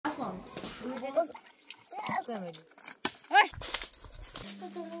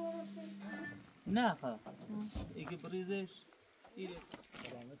نه خلاص ایگه بریزش ایره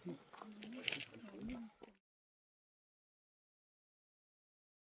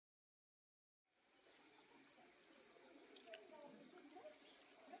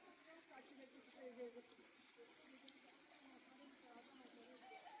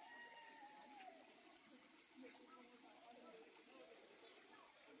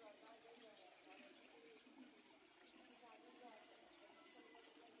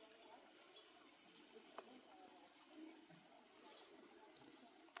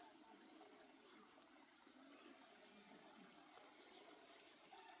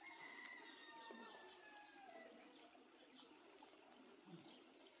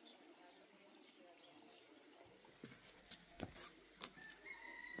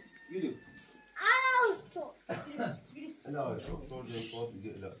Gidiyor. لا شوف شلون جاي صوت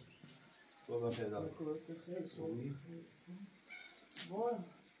لا صوت ما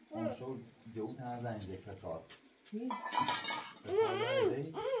اون شو جو نزنده کتار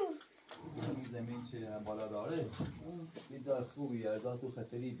زمین چه بالا داره این دار خوبی ارزا تو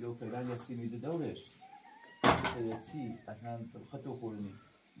خطری بیو فعلا یه سی میدو دورش سرسی اصلا خطو خورنی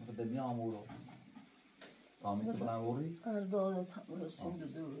مقدمی آمورو قامیس بلنگوری اردار رسول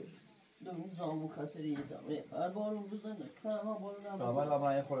دورش دو زامو خطری داره هر بارو بزنه کما بارو نمیده اول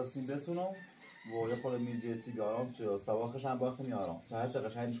من یه خورده سیم بسونم و یه خورده میلجتی بیارم چه سواخش هم باخت میارم چه هر چه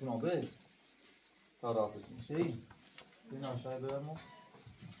قشنگ نشونم به تا راست میشه این آشای برم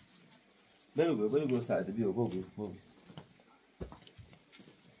برو سعده بیا بگو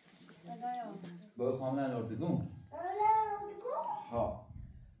با کاملا اردگون ها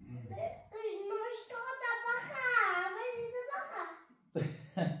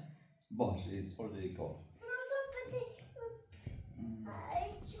باشه ایت خورده ای کار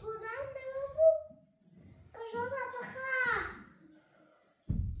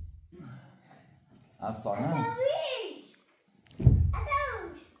افسانه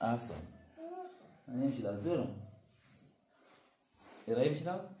افسانه من این چی دارم دارم ارائه میشه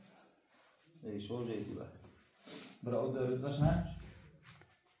دارم ای شور جایدی بر برای او دارید قشنگ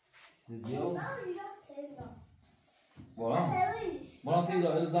دیو برام تیز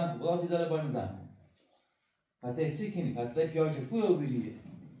داره زن برام تیز داره باید زن پته سی کنی پته پیاج پوی او بیری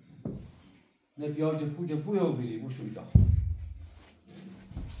نه پیاج پوی او بیری بوشوی تا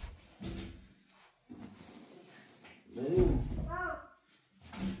بریم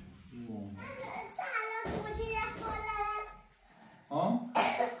ها؟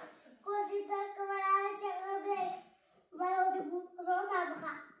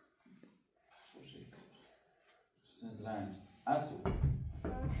 رنج اسو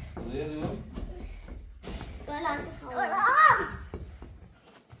غيره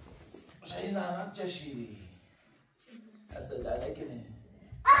شاهین زحمت چشیدی اصلا عليك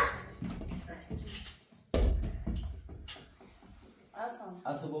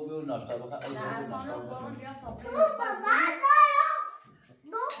اصلا با بیور ناشتا بخواه نه اصلا بارون بیام تا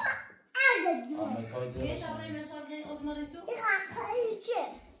یه تابری مثال بزنید ادماری تو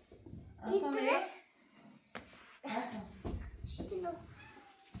اصلا بگه اصلا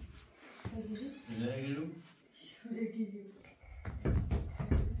نگیرو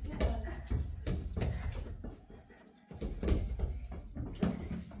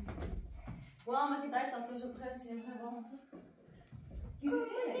با ما که دای تصویر بخیر سیم با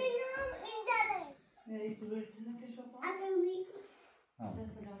ای تو برید نه که شما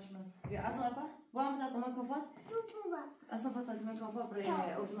دست داشت ماست بیا اصلا با هم تا ما کپات اصلا فقط از ما کپات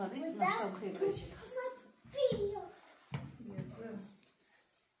برای اتوماتیک نشون بخیر بچی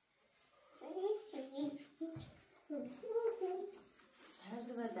سرد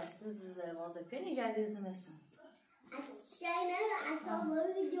و دست زوازه کنی جردی زمستون Shahin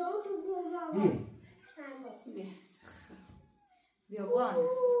video to بیا بام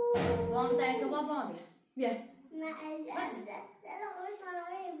تا اینکه بام بیا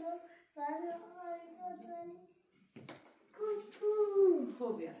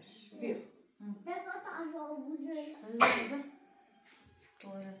خوب بیارش بیا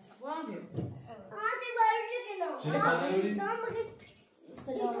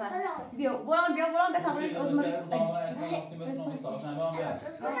بیا بولان بتابرید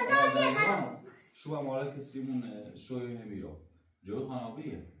شو امارات کسیمون شوی نمیرو جو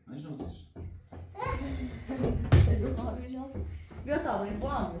خانابیه نشناسیش جو خانابیه شناس بیا تابرید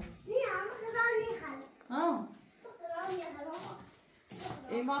بولان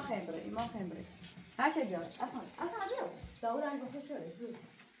ایمان خیلی بره هر چه بیار اصلا بیا داود این گفته شده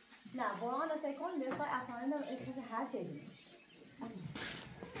نه بولان دسته کن میرسای اصلا نمیشه هر چه بیش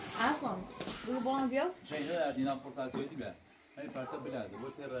اصلا برو با هم بیا شاید در دینا فرصت جدی بله هی پرتا بلنده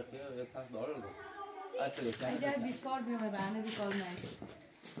بود ترقیه یا تخت داره رو اینجا بیکار بیومه بنده بیکار نیست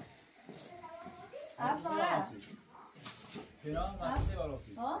افسانه پیران مسیحه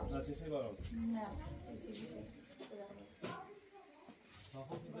باراسی ها؟ مسیحه باراسی نه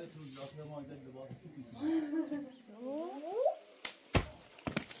خب می‌بایستون داخل ما اینجا لباس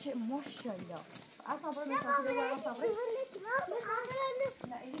چه ماشاءالله اصلا برو می‌خوام تو برام صبر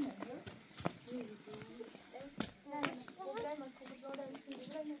نه این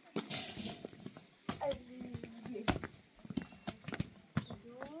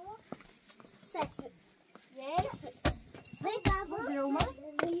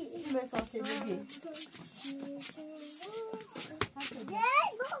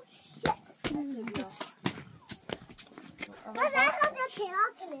نمیاد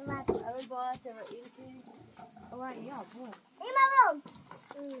اول بالا چرا این که اوه یا بو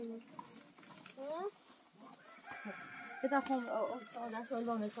بذار خون دست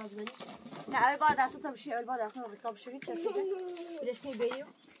اول مساج بدی نه اول بار دستت بشی اول بار دستت رکاب شوی چسبیده بدش کی بیو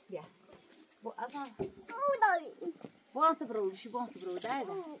بیا بو اصلا برو تو برو بشی برو تو برو دای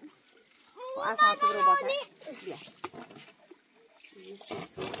بو اصلا تو برو باشه بیا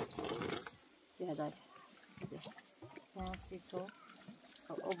بیا دای بیا ناسی تو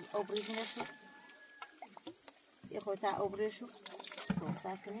obrizněšu. Je chutá obrešu.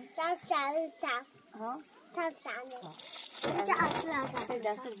 Posákne. Čau. Aha. Čau. Se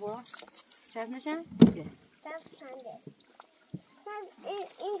dá se boa. Čau nešem? Je. Čau.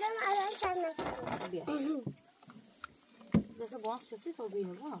 اینجا الان چند بیا. Zase boa časy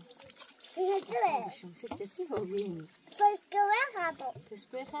pobíjeme, boa. نشده Běžím si časy pobíjeme. پشکوه خطو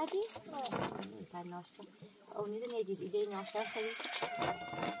Peskuje chátí? Tady nášta. A oni to nejdí, jde nášta chátí.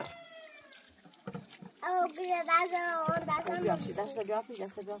 او بیا دست Dá se بیافیش.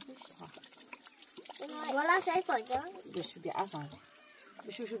 والا شاید کجا بشو بیا اصلا.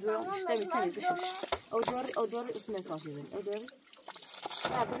 بشو دوران تمیز بشو. اوداری اسم مساجی زن. اوداری.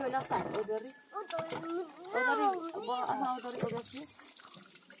 نه بشو لا سر. اوداری. با اوداری.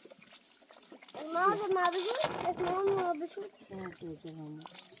 ما بشو اسمم ما بشو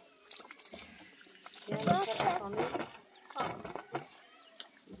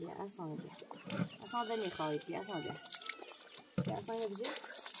بیا اصلا ده نخواهید بیا اصلا بجی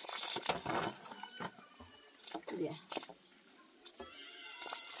بیا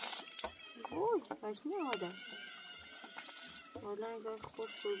اوی پشنی آده والا اینگاه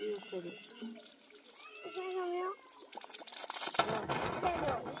خوش خوبی افتاده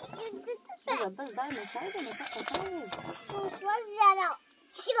بس دای مسایده قطعه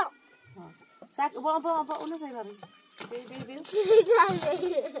ساک با اونو ببری بی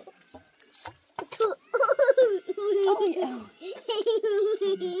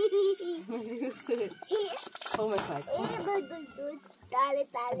Come fai? Tale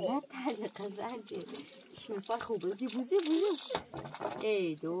casaggi. Mi fa خوبه زیبوزی.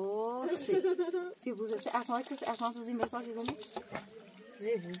 ای دو زیبوزی اصلا کسی اصلا زی مساج زنی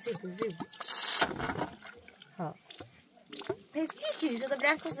زیبو ها چی زده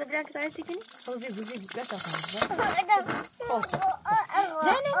برانکو تا چی کنی او زیبو بس آخر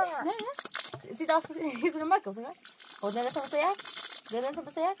نه زی داست هیچ نمیکنه نه او دنده تو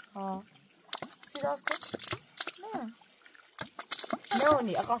بسیار ها زی داست نه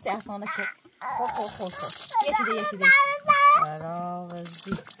نونی اقاسی اصلا که خو یشیده برای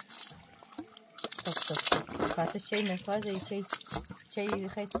بعدش چه مساجی چه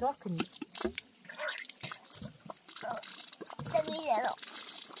خیلی تا کنی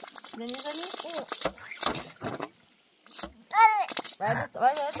نمیزنی بعد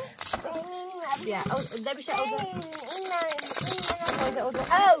بیا ده بیشه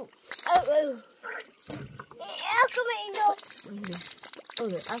او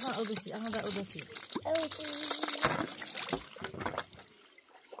اصلا اودسی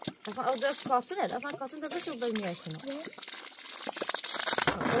اصلا اودس کاتونه اصلا کاتون ده بشه اودس میارسونه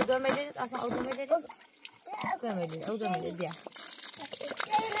اودو میدید اصلا اودو میدید بیا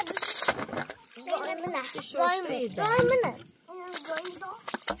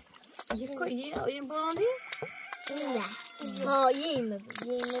این براندی؟ نه ها یه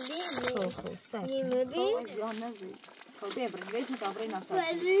ببر بیس می‌تابری ناشتا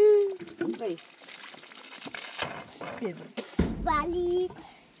بیس ببر ولی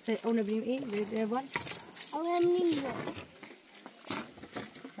اونو بریم این ببر اونم نمی‌ره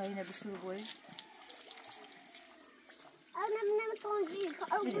اینو بشور بوی اونم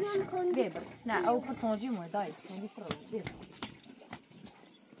نمی‌کنی ببر نه او پرتونجی مو دایس کنی فرو ببر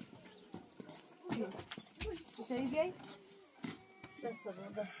سری بیای دست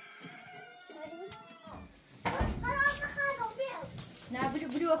بده. نه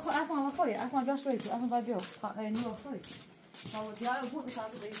بلی اصلا بخوری اصلا بیا شوی تو اصلا باید بیا نیو خوری باید یا بود میشم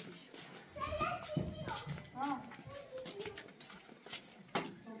تو بگیش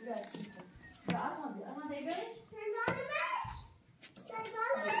یا اصلا دیگرش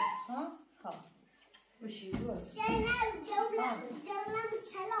خب بشی درست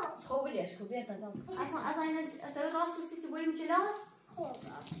خب بلیش خب بیاد اصلا این راست سیسی بریم چلاس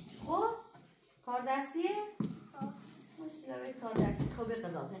خب کار دستیه مشکل کار دستی خب بیا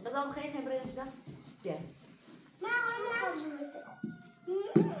قضا خیلی برایش دست بیا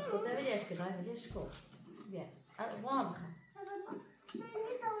خب بلیش که دای بلیش کن بیا ما بخواه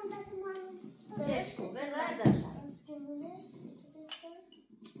بلیش کن بیا دای داشتن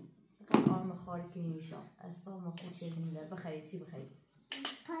سقط آرم خالی که نیشان اصلا ما خود چیز میدار بخرید چی بخرید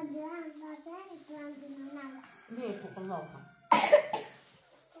پنجرم باشه پنجرم نباشه بیا خب الله بخواه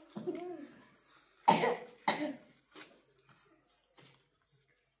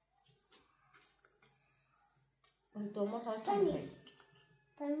تومات هاش پنیر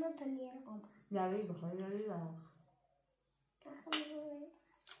پنیر قند یاوی بخواه یاوی بخواه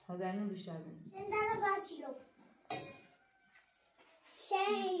هزینون بیشتر بینید زندان باشی رو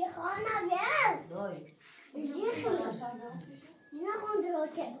شیخانه بیاد دایی نه خونده رو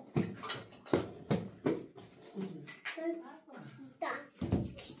که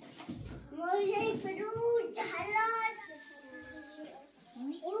موجه فروج حلال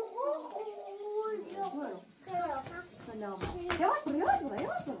سلام یواش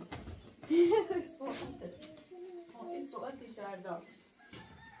برو این سوالتی شهردار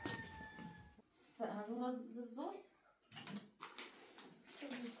هنوز راز زور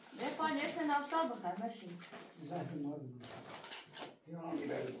پایین ارتن ناشتا بخیر ماشین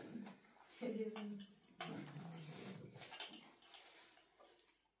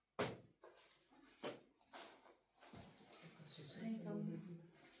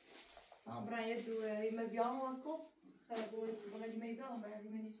برای دو immeasurable kop خیلی میگم برای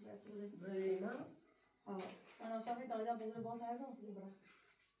منیش برای انا شافی دادم بزرگ باز هستم تو برای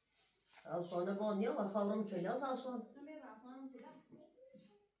اصلا بانیا و خواهم چه یا اصلا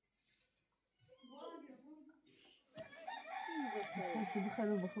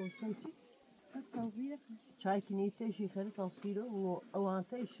چای که نیتش خیلی تاثیره و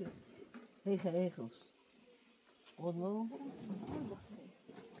اوانتش هیخ قدم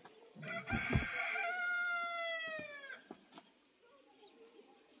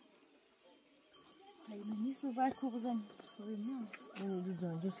نیست و باید کو بزنی اون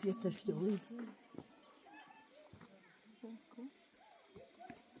دیدن دست یه تشتوی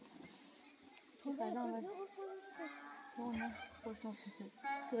تو فعلا تو نه خوش نکنی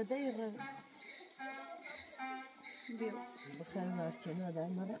تو دیر بیا بخیر هرچه در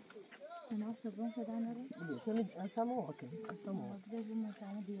مره نه شبان شده نره کنید اسمو دیگه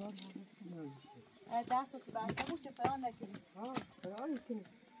مطمئن دیوار دست تو بسته بود چه فران نکنی فران کنید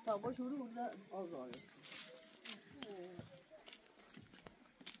تا با شروع آزاره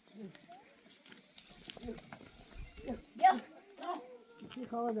بیا چی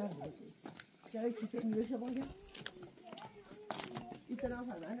خواه در جایی که این بشه باید این طرف هم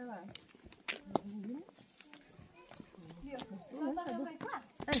نه باید بیا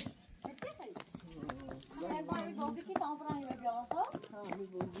باید بازی که تا برای بیا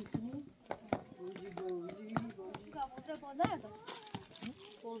بازی کنی که بازار داد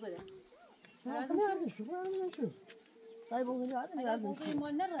بازار شو طيب بوزي ما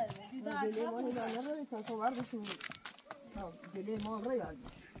نرى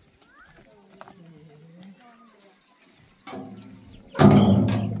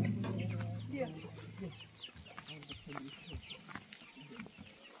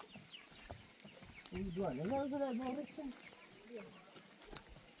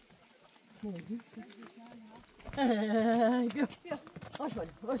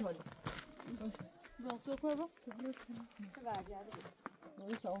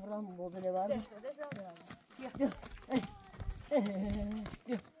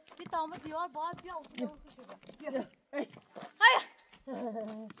دیوار باید بیا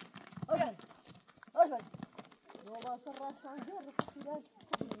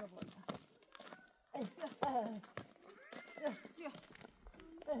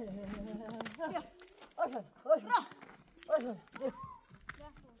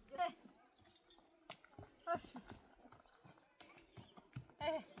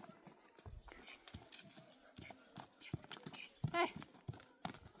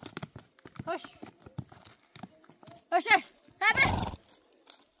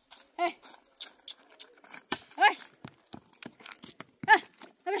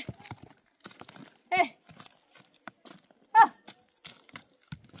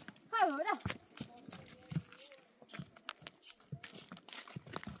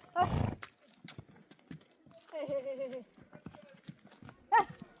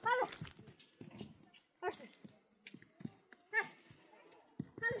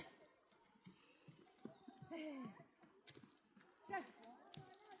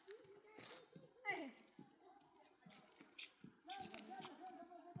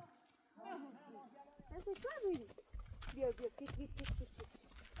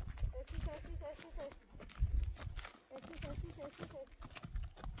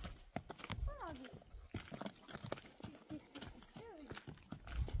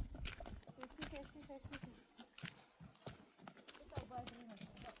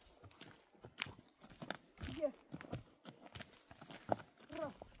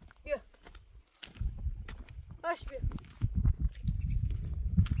Baş bir.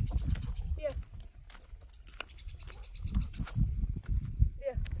 Bir.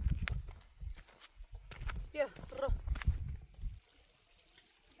 Bir. Bir. Ro.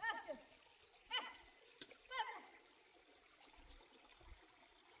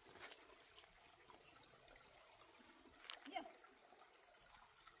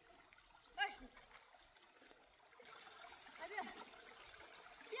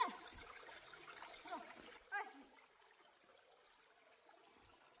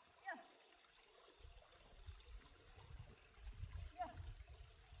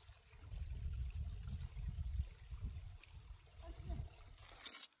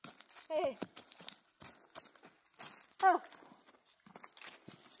 Hey. Oh.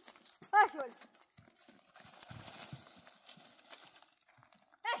 Baş böyle.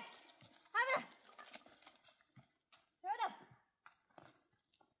 Hey. Hadi. Şöyle.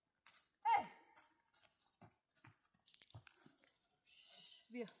 Hey.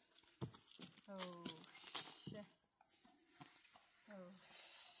 Bir. Oh. Shit. Oh.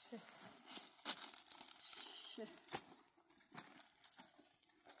 Shit. Shit.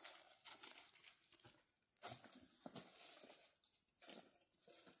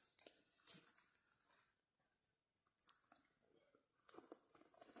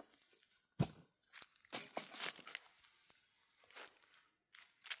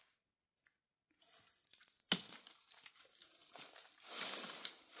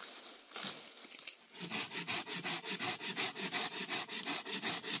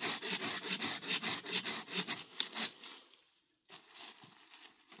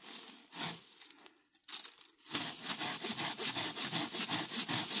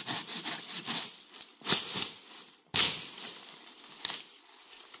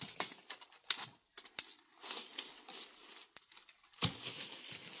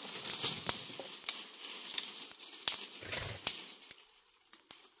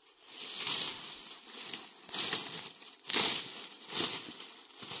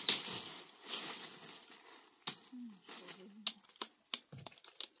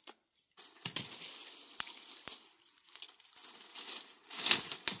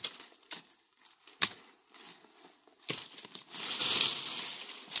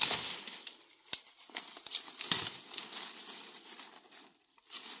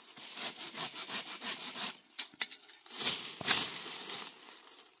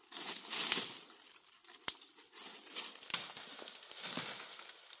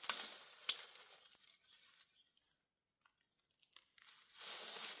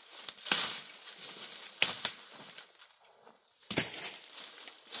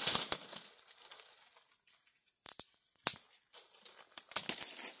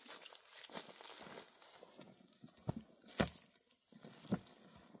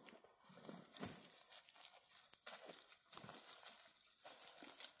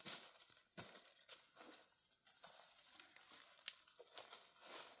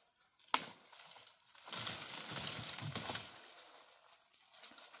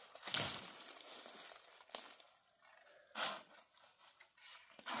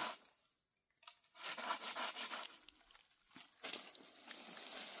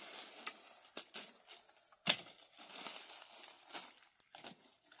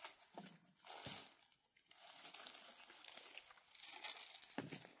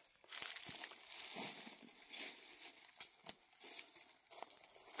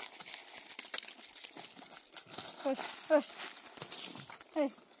 Push, push. Hey,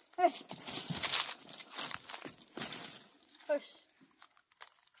 hey. Push.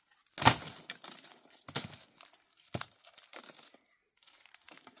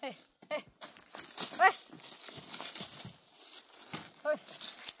 Hey, hey. Push. Push.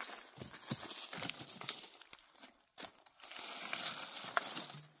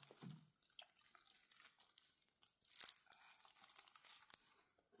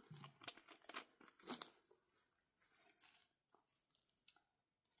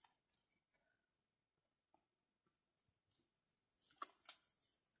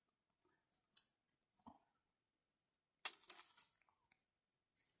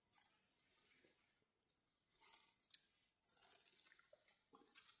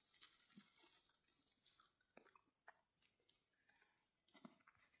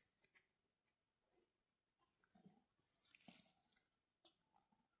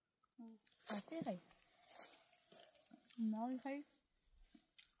 Serré. Nou, ga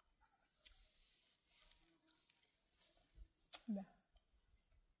بله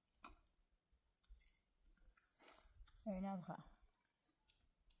اینم خواه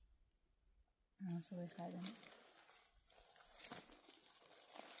شوی خردم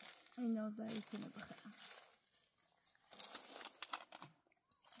اینا برای کنه بخرم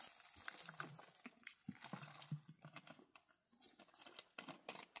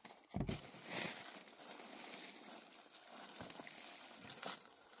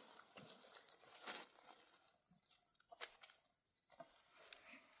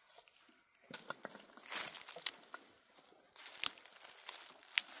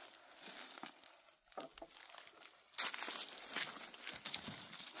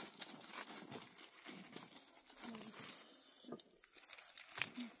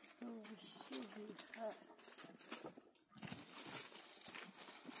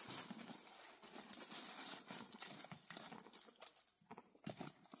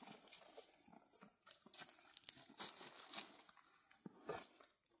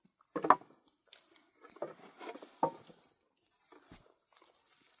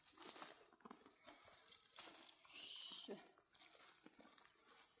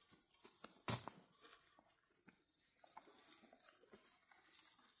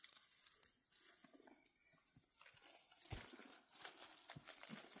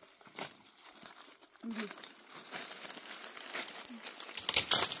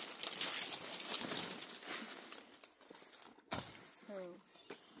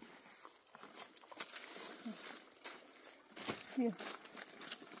Hier.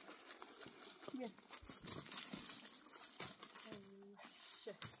 Hier.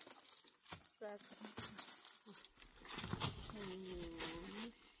 Zack.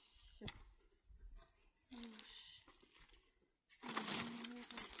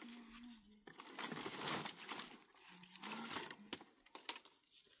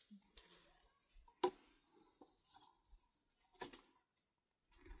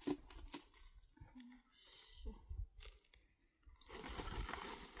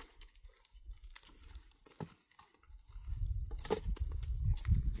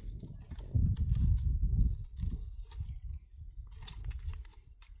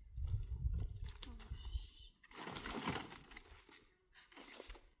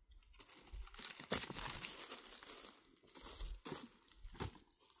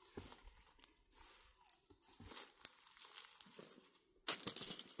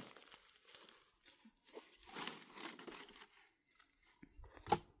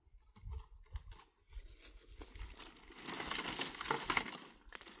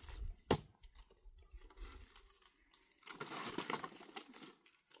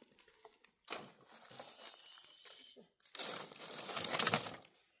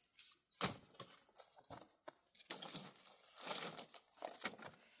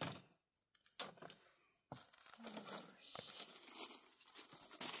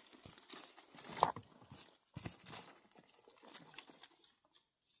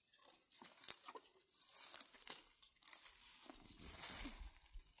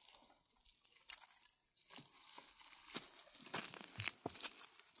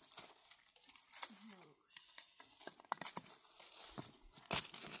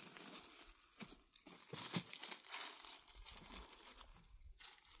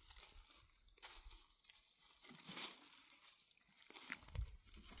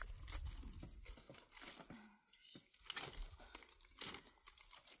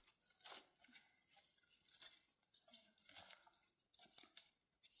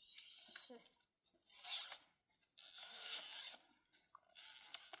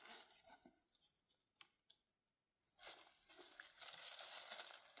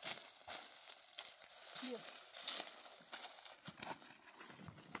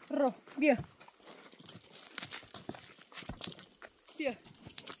 Ro, بیا بیا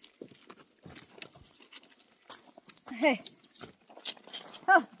هی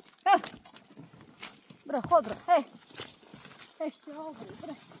ها ها برو خود برو هی اشتباه برو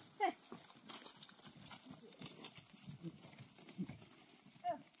هی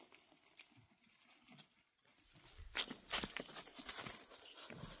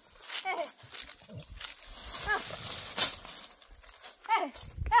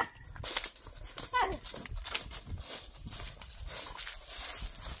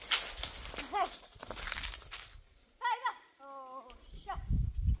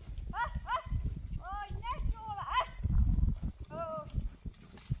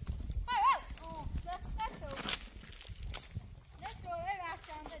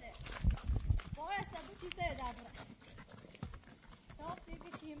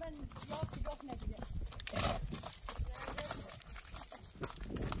من یاد نگیره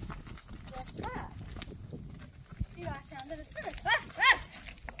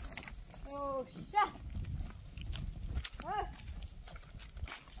Oh, shit!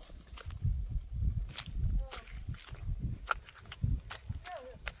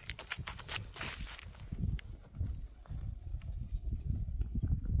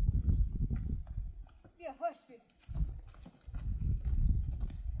 Bia, hoş bir.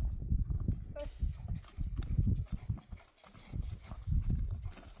 Hoş.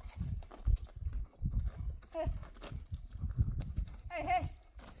 Hey. Hey, hey.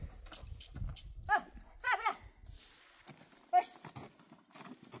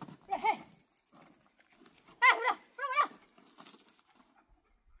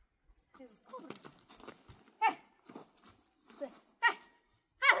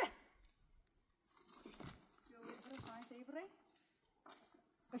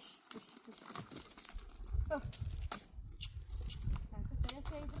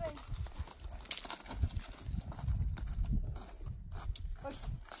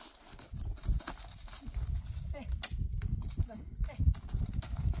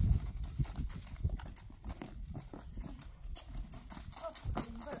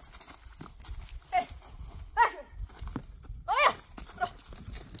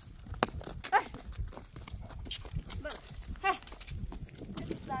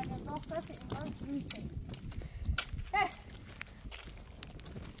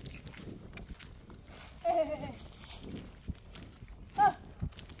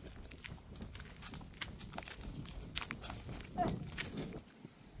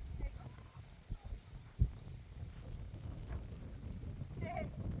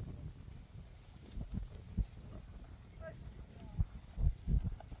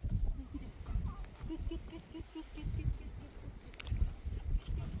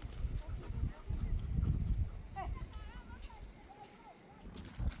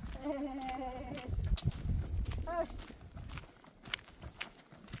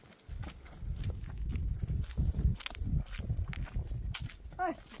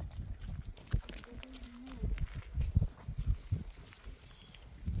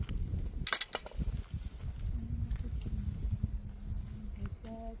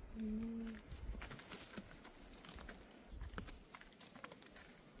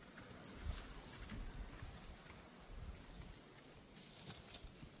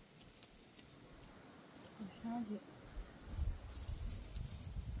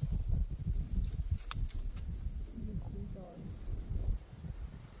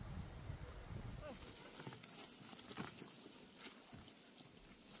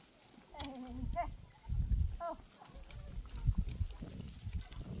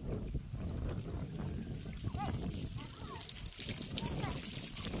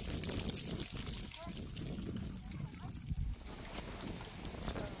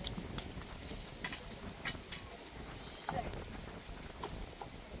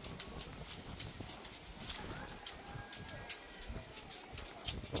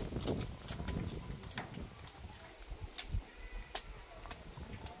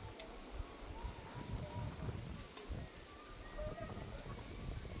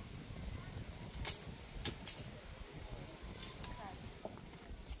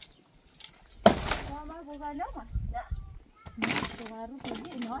 برنامه نه صغار رو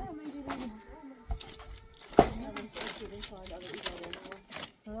خیلی اینا هم می‌گیریم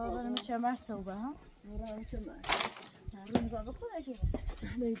برام چمر توبه ها برام چمر روم بابا کجا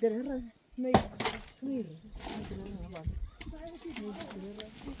میدره میره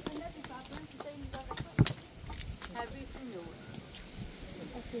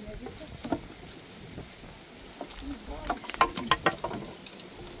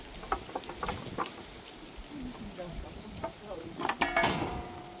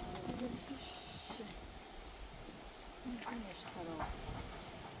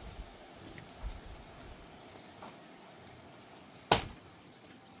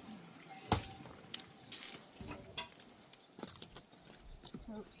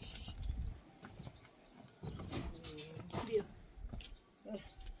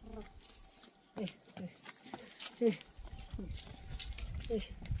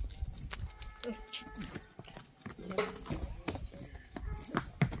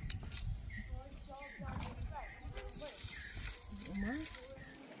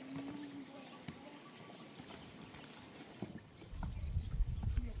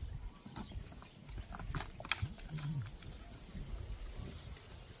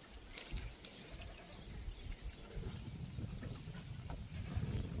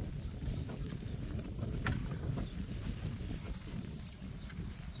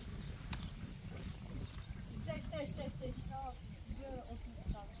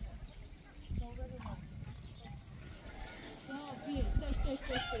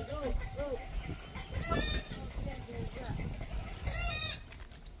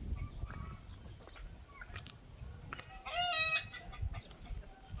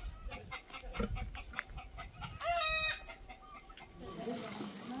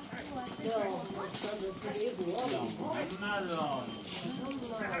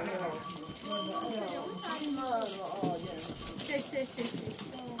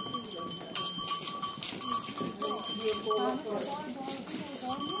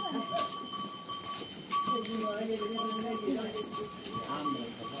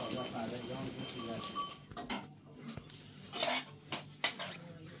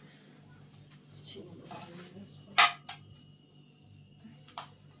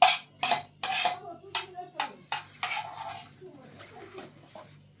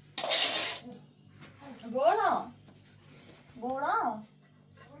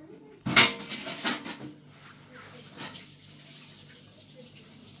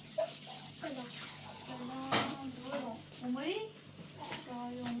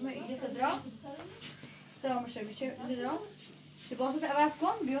لباسات عوض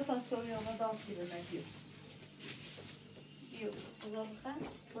کن بیا تا صبحی آماده آمسی به من بیا خدا بخیر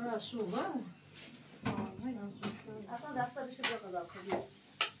برای صبح اصلا دستا بشو بیا قضا بخیر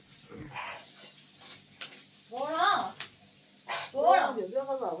بورا بورا بیا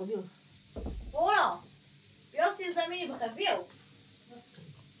قضا بیا بورا بیا سیر زمینی بخیر بیا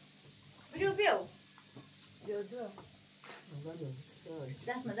بیا بیا بیا بیا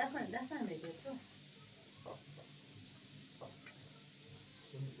دست من بگیر بیا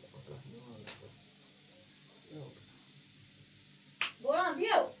بورا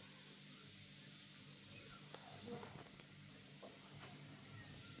بیا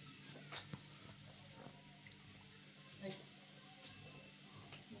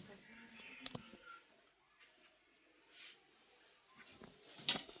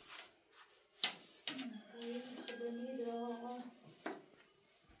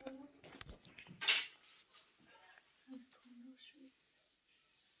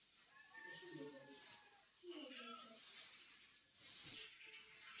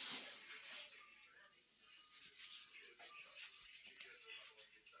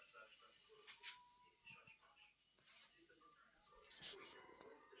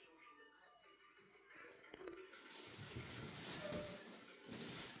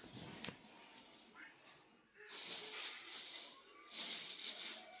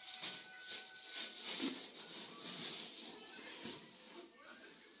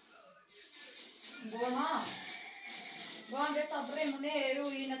Buon detto avremo nero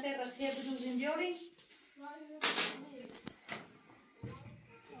in terra che produce in violi.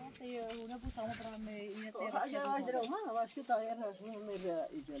 Una puttana tra me in terra. Ja, iedereen maar was je daar ergens met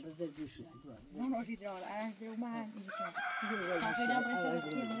iedereen dat dus. Non ho idea, devo mai indicare. Ma che da prendere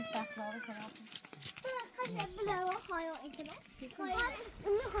che non sta claro che no.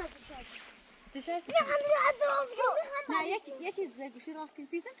 تشايس لا يا شيء زي بشي راسك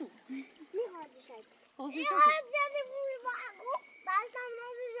سيزن تو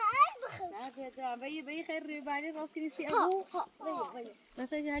بي خير بعدين راسك نسي ابو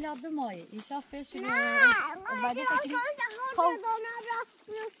بس اجي هلا عبد الماي يشاف فيش بعدين تاكلي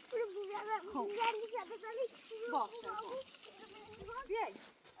بیای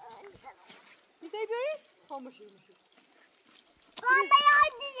می‌خوای بری؟ خاموشی میشی.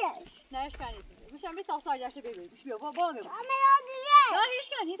 نه اشکال نداره. میشم به تاسو آجرشه ببریم. بیا بابا ببر. نه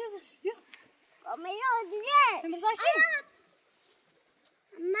اشکال نداره. بیا. امروزش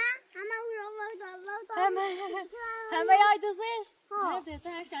همه یاد دوزش. نه ده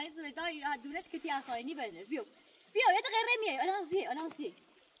اشکال نداره. دای دونش کتی آسانی برنر. بیا. بیا یه دقیقه میای. الان زی.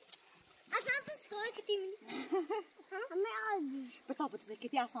 اصلا بسکار کتیم همه عادی بطابت زي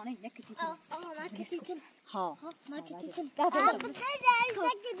كتي عصاني نكتي ما كتيتن ها ما كتيتن لا لا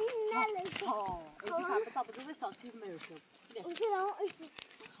ها بطابت زي تاكتي ميرشو وكده ايش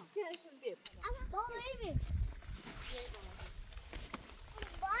بابا ايه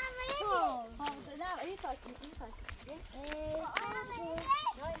بابا لا ايه تاكتي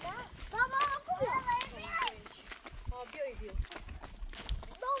بابا بيو بيو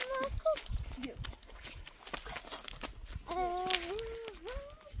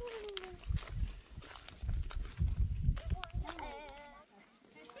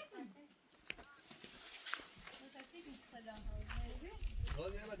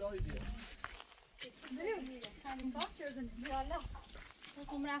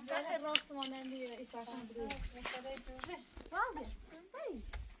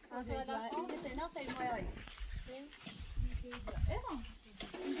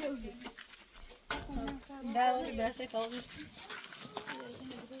ده بس كاوش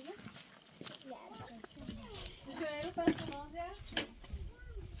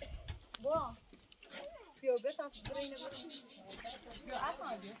Bom, eu vou estar fazendo eu acho.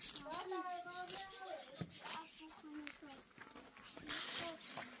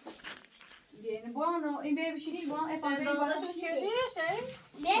 Yani bu an in bir şey değil bu an efendim bana şu şey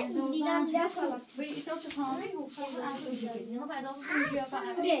Ne? Dilan lafı. bu ithal şu kahve bu falan ama ben daha sonra diyor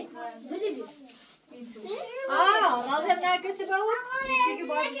falan. Böyle bir. Lazım ne kötü bu? İşte ki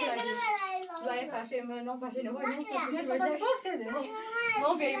var bir şey. Vay paşa mı no paşa no var ne sana çok şey de.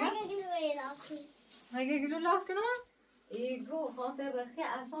 No game. Hangi gülü las kana? Ego خاطر رخي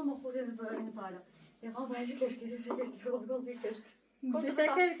اصلا مخوجه به بالا. يا خاطر اجي كشكل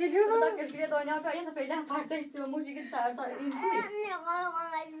تشکر کلیو دا کشکیه دنیا پیدا فعلا پرده تو موجی که تا این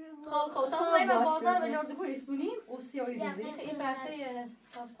خب تا سعی من بازار به جرد کنی سونیم و سیاری دیزی این پرده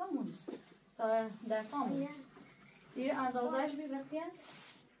خواستمون تا در کامون این اندازهش میرفیه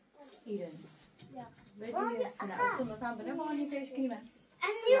ایران بدی سینه اصلا مثلا بره بانی پیش کنیم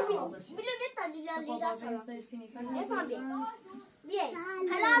Biliyor ne tane laliler sonra. Efendim. Yes.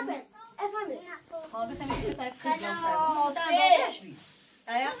 Kalafer. Efendim. Abi sen bir tane o da اندازهش بی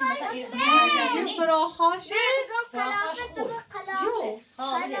ایا مثلا این فراخاش فراخاش خوب جو ها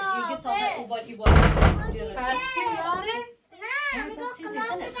ولی دیگه تا اوبالی پرچی ناره نه تو چیزی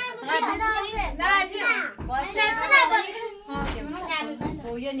سنه فقط چیزی نه. باشه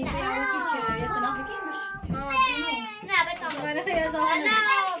و یه نیکی که یه تنافی کیمش نه بتام. من خیلی اضافه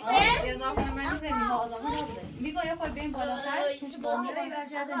Kalafer. اضافه من میزنی ها اضافه نبوده میگه یه خورده بین بالاتر چون بازی رو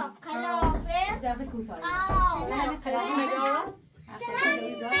برگردنی Kalafer. اضافه کوتاهی خلاص مجارا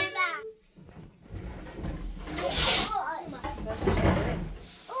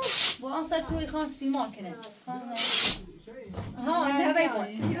والان صار توی خان سیمان کنه ها نه بای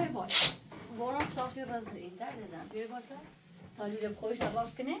بای والان شاشی رزی در دیدم بیای باید تا جوری بخویش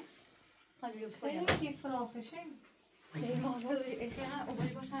نباز کنه تا جوری بخویش خیلی فراخشه خیلی مغزه خیلی اوبایی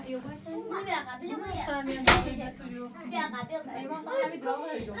باشن ایو باید کنه بیا قبل ما. سامیان بیا قبل. ایوان همین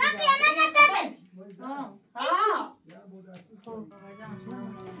داغه جو خب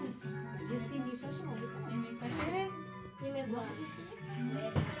یه سینی فشه ما بزنیم این پشه Yemek var.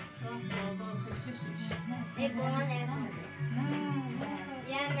 بازار کچشش Bana ne?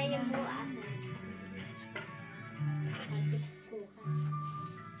 Yemeğim bu aslında.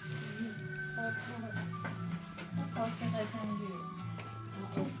 خاصی قشنگی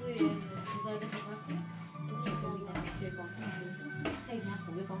اصلی زاده خواهی خیلی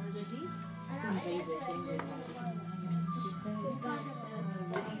خوبه با من دادی خیلی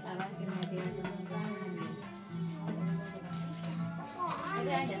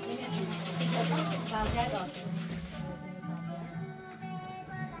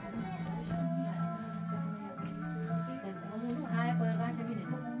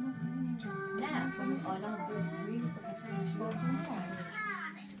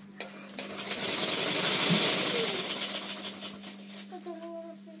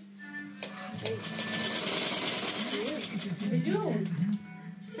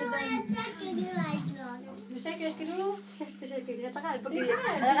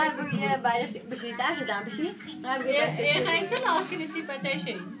بسیم بشی داشت دام بشی خیلی ناسکنی سیپته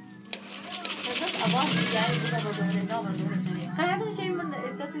شی بس أبغى يعني كذا بزورنا لا بزورنا أنا هذا الشيء من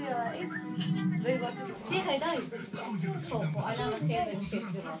التطوير إيه بيبقى سي خيداي صوب وعلامة كذا الشيء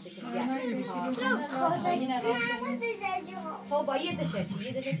في راسك هو بايد الشيء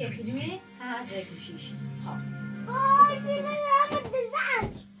كلمة هذا كوشيش ها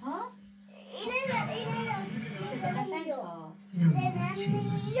ها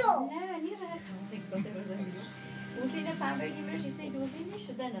لا نير هيك بس وسينا فامبري مش يصير دوزي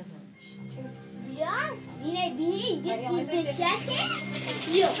مش ده نزل Ya yine bir de şişe.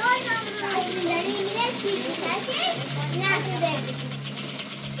 Yok. Yine şişe. Nasıl dedi?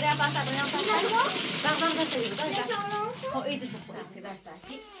 برا باسا برا باسا بغض غسيل بس هو ايد شخص كذا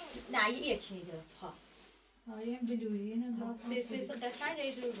ساكي لا يشي ده ها هاي بدوي هنا بس قشاي ده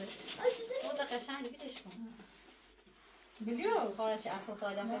يدور بس هو ده قشاي كده شكون بليو خالص اصلا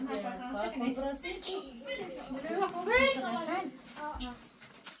طالع خالص براسي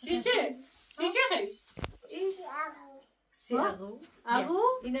شيشه خیش سیاغو اغو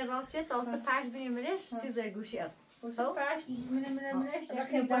این راستش تاسه پنج بیمارش سیزه گوشی اب سو پاش منش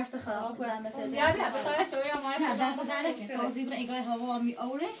خیلی باشه خواهد زحمت ده یا نه بخاطر تو یا ما نه دست داره که تازی برای ایگای هوا می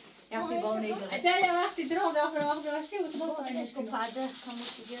اوره یا خیلی با نیجوره اجازه وقتی درام داخل آب براشی و تو باش کو پرده کامش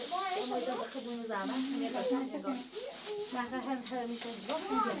دیگه ما جا بخبون زمان میاد باشه نگاه نه هر میشه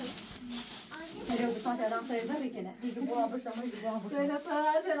اليوم بتاعت أنا خير بري كنا هيك بوا بشرب هيك بوا بشرب وين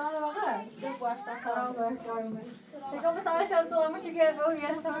طلعت أنا بقى ده بوا أفتح هيك بتاعت شو مش كده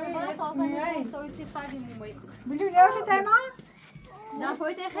ويا شوي سوي سي خالي مي بلون يا شو تايمة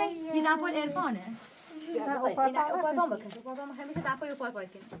دافوي تخي هي دافوي الإرفانة طيب هنا أوبا بام بكن أوبا بام خمسة دافوي أوبا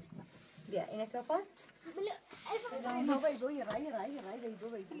باكن بيا إنك كفار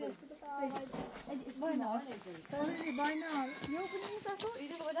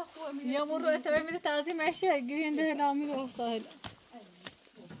يا مرة تبي من تعزيم أشياء جرين ده لا عمله وصاهل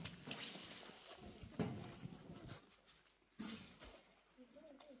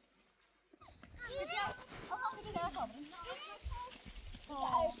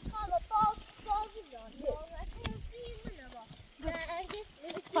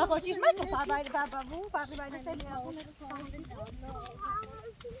فاقو چیز من تو پای بابا بو باقی باید خیلی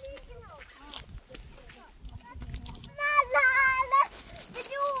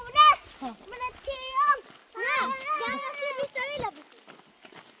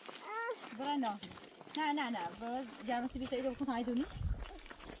برانا نه جرمسی بیست ایده بکن های دونیش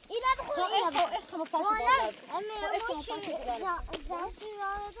اینا بخور اینا بخور ايش كم فاش والله ايش كم فاش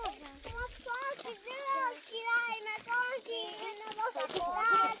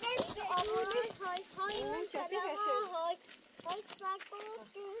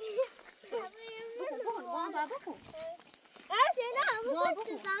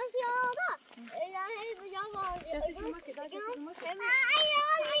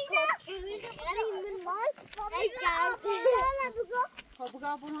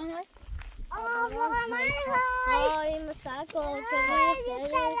هاي مساكو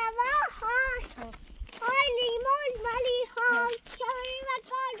كبير هاي ليمون مالي هاي شوي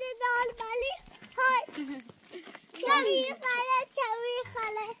مكان دال مالي هاي شوي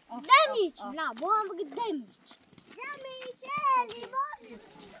خلا دميج لا مو هم دميج ليمون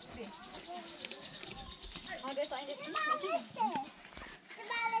هذا فاينش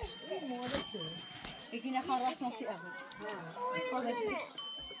بگینا خلاص نسی اول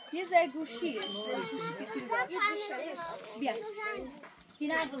یه ذره گوشیش بیا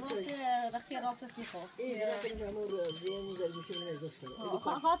هنا بروش رخي راسه سيخو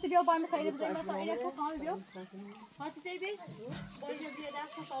هاتي بيو باي مخيل بزي ما خيل فوق هاتي بيو هاتي تيبي باي جزيه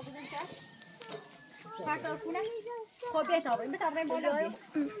داخل صوب بدن شاف فرتا كونه خو بيت اورين بتابرين بالا بي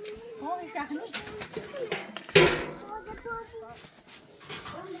هو يشحنوا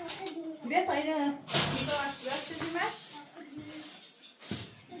بيت ايده بس تجمعش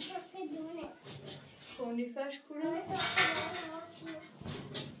كوني فاش كونه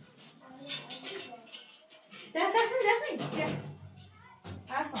دست بیا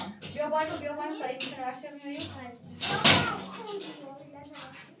حسن بیا بالا تا این کنه ورشه میاییم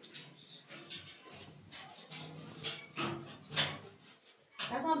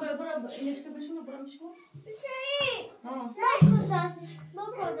حسن برو اینش که بشون برو میشون شاهین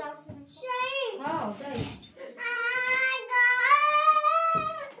بکن دست شاهین دایی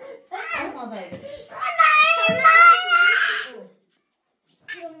حسن دایی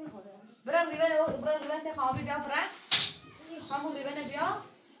برام ریوان خوابی بیا برام همون ریوان بیا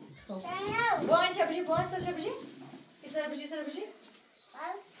بوان چه بشی بوان سر چه بشی سر بشی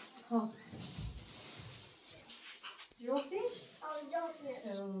ها جوفتی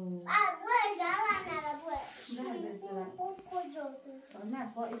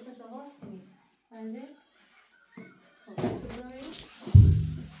نه با ایسا شواست کنی بله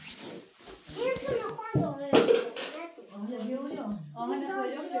این تو نخوان دوره آهن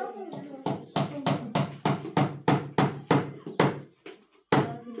خویلم چه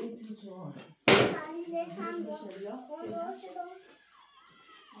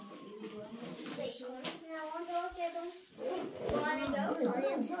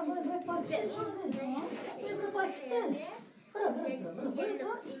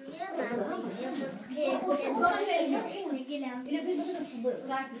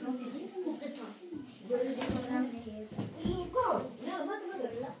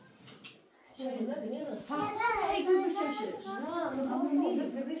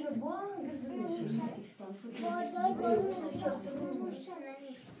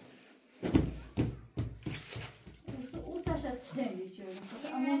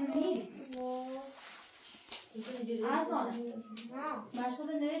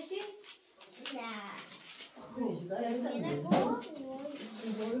مشغول نوشتی؟ نه خوب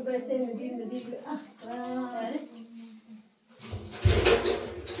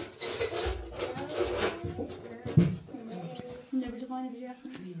نبیشه خانه بیا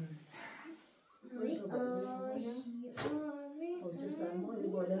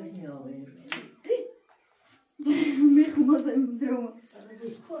میخوام دروم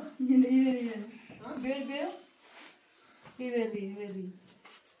یه بری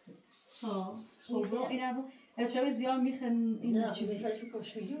ها خب اینا رو ارتباط زیاد میخن این چی میخواد چه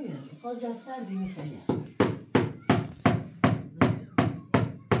کشیدی خود جفتر دی میخواد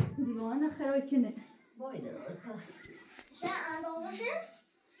دیوانه خرای کنه باید Sen anlamışsın?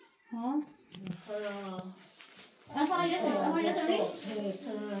 ها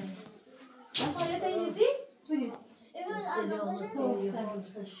فعالیت نیستی؟ بریز Evet anlamışsın.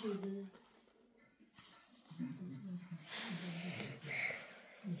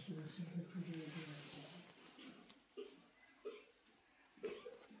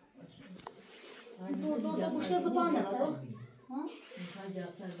 دور گوشت زبان ندار میخواد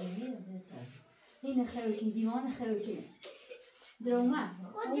جفتر دی این خروکی دیوان خروکی درومه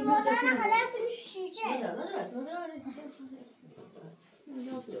O divanlara kadar pişecek.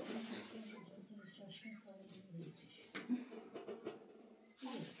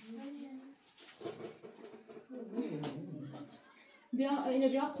 بیا اینو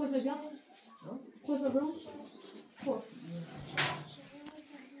بیا خود بیا خود برو خود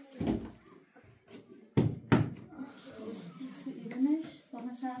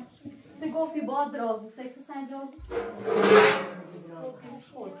Ty goffi badra, säg till sen jag.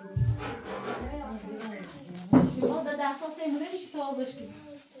 Ja, det där fattar jag, men det är inte taverski.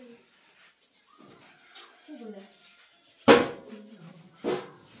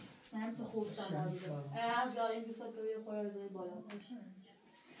 Nem så خوستم از داریم بسات توی خویازه بالا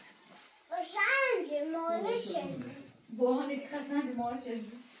Qashqanjë, molëshën. بوهانی قشنگ ماشین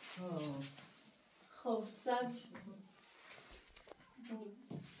خب سب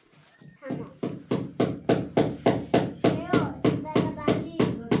Tamam. Yok, dana benzi.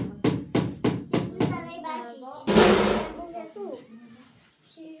 Sizi dana benzi. Bu ne tu?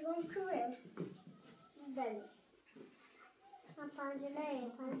 Sizi küre. Dana.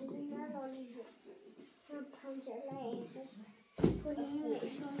 Pancereye oluyor. Pancereye. Kurayım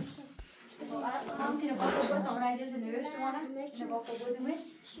çalışsın. هم که نباید بود تا اونجا نوشته مانه نباید بود می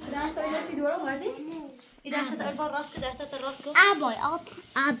در سایه چی دورم وردی؟ ایده خط البا راست در تا راست کو Aboy,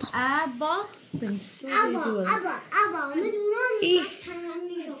 ابا بنسو دورم aba. ای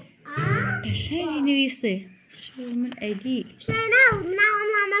Tanımlıyorum. قشنگی نویسه شو من ایدی Sana ne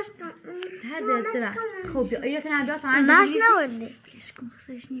anlamazsın? هذا خب بیا تنها بیا تا عندي Nasıl oldu? ليش كم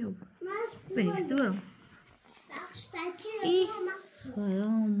خسرش نيوب بنيس دورم ای خدا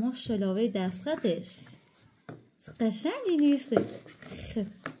ماشاءالله دست خطش قشنگی نیست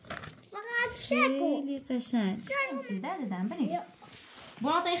خیلی قشنگ در دادم بنیس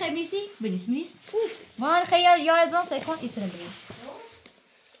برو تا خیلی میسی بنیس وان خیلی یاد برام سکن ایسر بنیس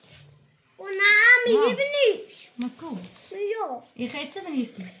Ona میبینیش مکو yok. ای خیلی چه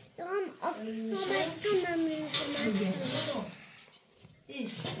بنیسی Tamam. Başka memnunum.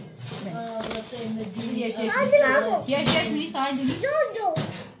 ياش منيس تعال دوني Jojo.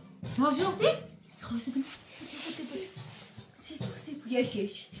 هاجي اختي خلاص بنيس سيبو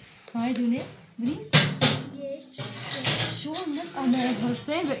ياش تعال دوني بنيس شو من انا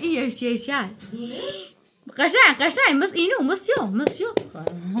حسين بقى ياش قشنگ بس اینو مسیو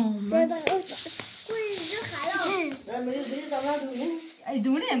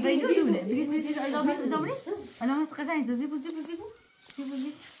دونه بینو دونه بریز ادامه قشنگ زیبو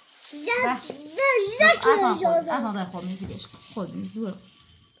اصلا خود میگیرش خود میز دور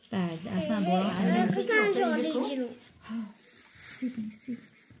بعد اصلا برو سیب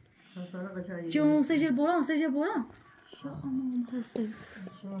جون سجل برام یا امام حسین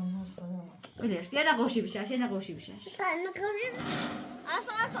وليش يا نقوشي بشاش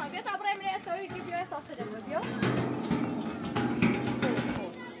اصلا بیا تا برای من توی کی بیا احساس دارم بیا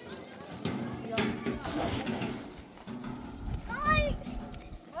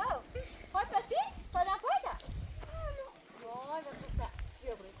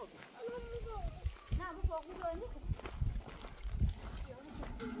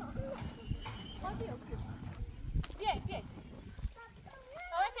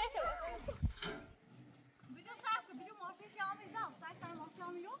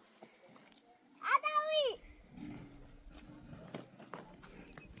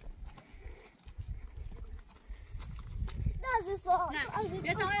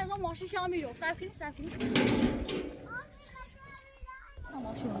بیا تا از اون ماشین شام میرو صرف کنی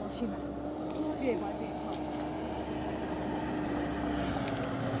ماشین بیا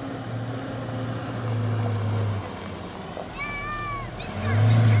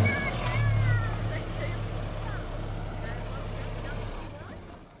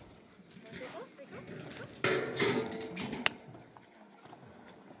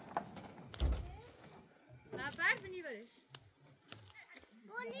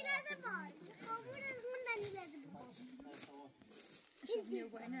خونی لازم باید خونی خوندنی لازم باید شوفني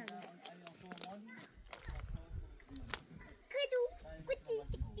وقعنا كدو كتي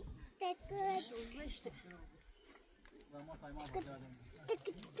تك شو زشت تك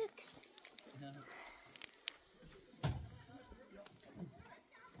تك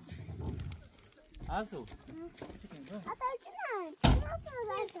عزو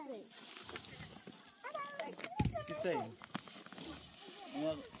سيسي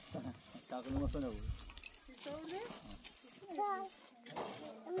انا تعقل مثلا هو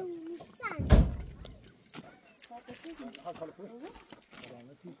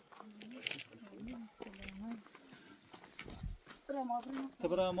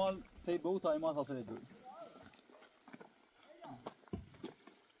تبرا مال في بوت ايمات حاصل دو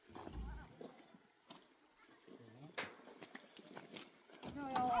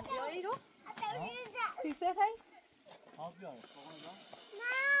يا ايرو سيسي هاي ها بیا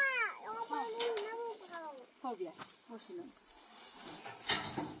ها بیا ماشینا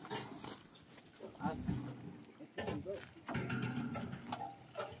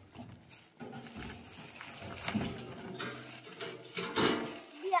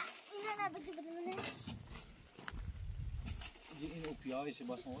بیا اینا نباشه بدونه جی اینو پیاهش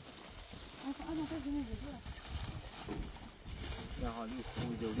باش مود انا تزني یا حالی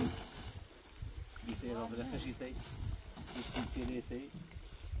خوبی دوری بیسه را بده خشی سی بیسه تیلی سی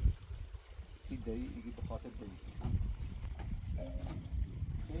سید داری ایگی بخاطر داری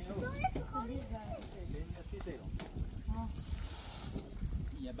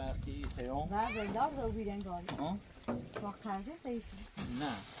یه برکی سیام بعد دار زو بیرن گاری ها وقت هرزه سیشی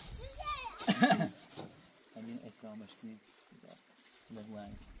نه همین اکرامش کنید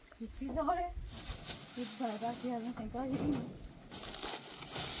لگوانی چی داره؟ چی داره؟ چی هزن کنکاری این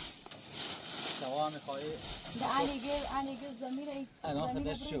سوا میخوایی ده انیگر زمین الان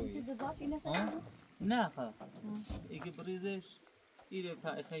خودش شوی داشت اینه سر نه خب ایگه بریزش ایره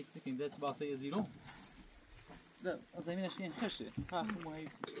پا خیلی سکن ده باسه زیرو ده زمینش که این خشه ها ماهی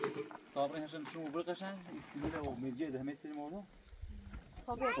صابره هشم شروع برقشن استیل و مرجع ده همه سری مورد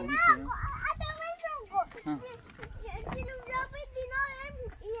خب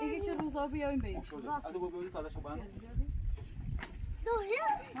دیگه چه روزا بیایم بریم ادو بگویی تازه شو بند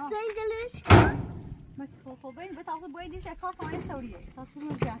زنجلش خب ببین به تاسو باید شکار کنه سوریه تاسو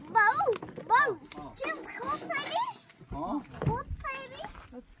میگم باو چیز خود سریش ها خود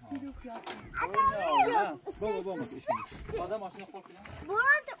سریش ویدیو پیاس بابا آدم ماشین خورد کنه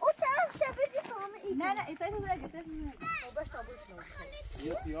برات او طرف چپیدی کنم نه ایتا نگه باش تا بوش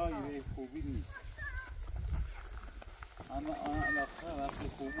یه پیایی خوبی نیست اما علاقه وقتی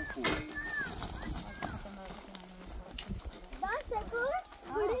خوبی بس کن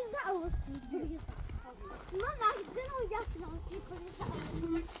بریز اوستی بریز ما وقتی نمی‌گفتم چی کنی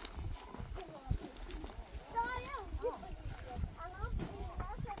سعی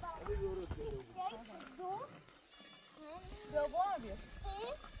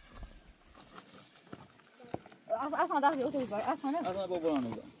اصلا داشتی اتوبوس باید اصلا نه اصلا بابا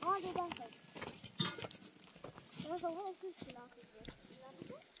نمیدونم دیدم ما صبح فیش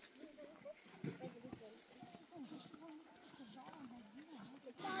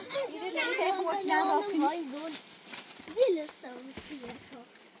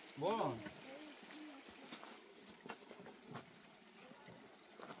بابا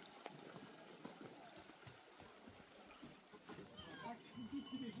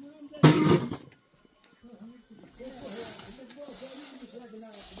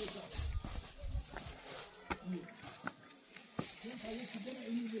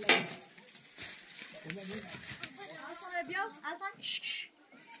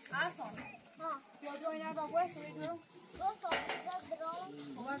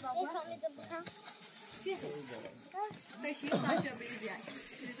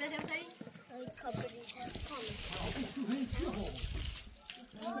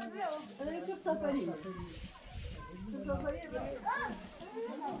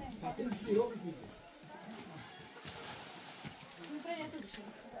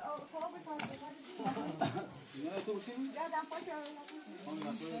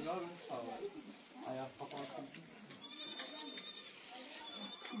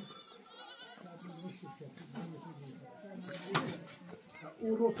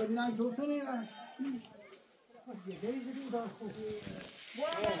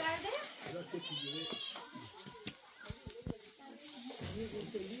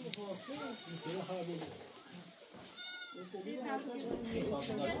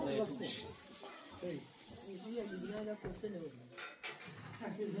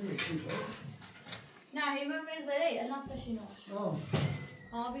نه هی من بزره الان تشینوش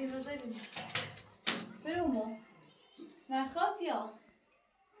آبی روزه بیم برو نخواد یا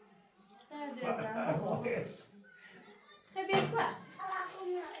خیلی بکوه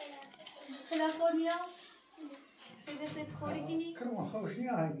خیلی خود یا خیلی سه بخوری کنی کرمان خوش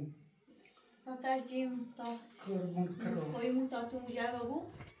نیا هنگی نتاش جیم تا خویمون تا تو مجابه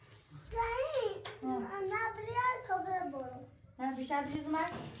بو شاهین انا بریاز تو برو نه بیشتر بریز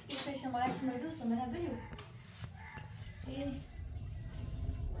ماش ایسه شمایت مدوسه منه بلیو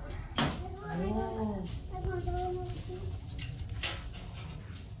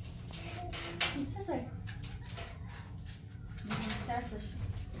چه سای؟ ترسش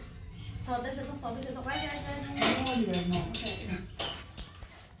تازه شدم باید نه هی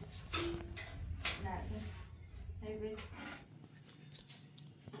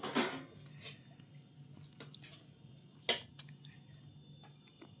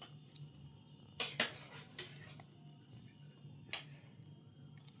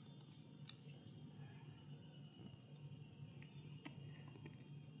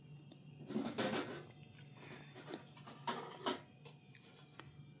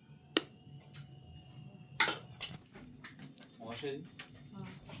شدی؟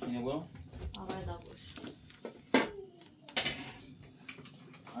 اینه برو؟ آقای داغوش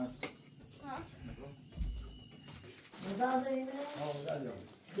هست مدازه اینه؟ دارم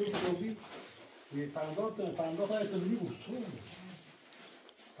تو صوبی یه پنداخت های تبلی بود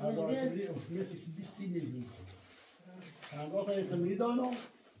پنداخت تبلی مثل 20 میلیون پنداخت های تبلی دانم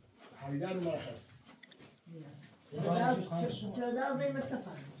حیدر مرخص مدازه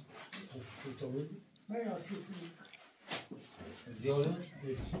مکتفن زیاده؟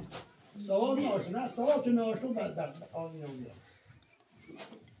 سواد ناشو نه سواد تو ناشو بعد در آنی نمیاد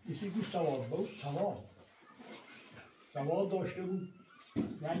کسی گوش سواد بود سواد داشته بود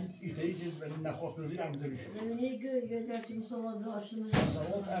یعنی ایتایی که نخواست بزیر هم داری شد یه جا که سواد داشته بود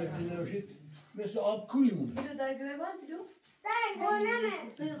سواد عرضی نوشید مثل آب کوی بود بیدو دای بیوه بان بیدو دای گونمه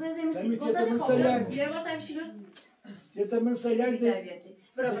ریزه میسی گذاری خواب بیوه با تایمشی رو یه تمن سریع ده تربیتی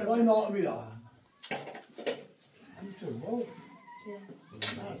برو بای ناقبی دارن همینطور بود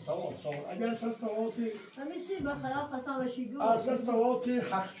نه سواد اگر سوادی همیشه بخلاف قسامشی گو اساس سوادی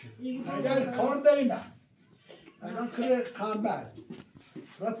حق شد اگر کار دینه الان کره خانبر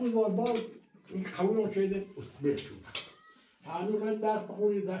رفت با این قانون شده بهشون هنو من درس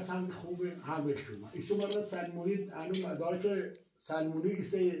بخونی درس هم خوبه هم بهشون ایشون مرد سلمونی هنو مدارک سلمونی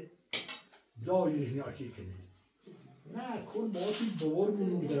ایسه جایش نیاشی کنه نه کل باتی بوار بود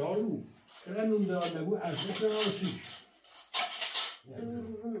نوندرار بود کره نوندرار نبود ارزش نراسیش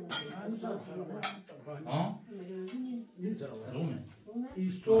ها؟ رومه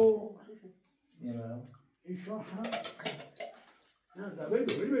ایستو یه برم ایشون هم نه برو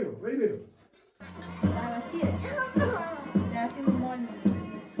دعوتیه